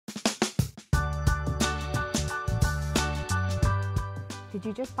Did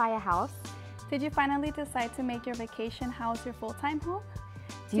you just buy a house? Did you finally decide to make your vacation house your full-time home?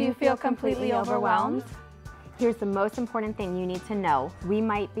 Do you feel completely overwhelmed? Here's the most important thing you need to know. We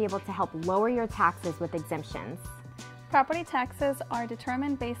might be able to help lower your taxes with exemptions. Property taxes are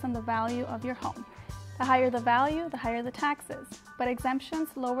determined based on the value of your home. The higher the value, the higher the taxes. But exemptions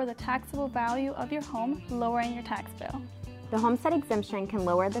lower the taxable value of your home, lowering your tax bill. The homestead exemption can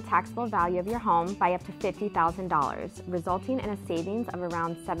lower the taxable value of your home by up to $50,000, resulting in a savings of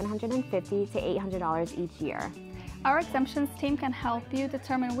around $750 to $800 each year. Our exemptions team can help you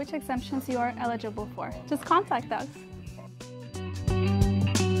determine which exemptions you are eligible for. Just contact us.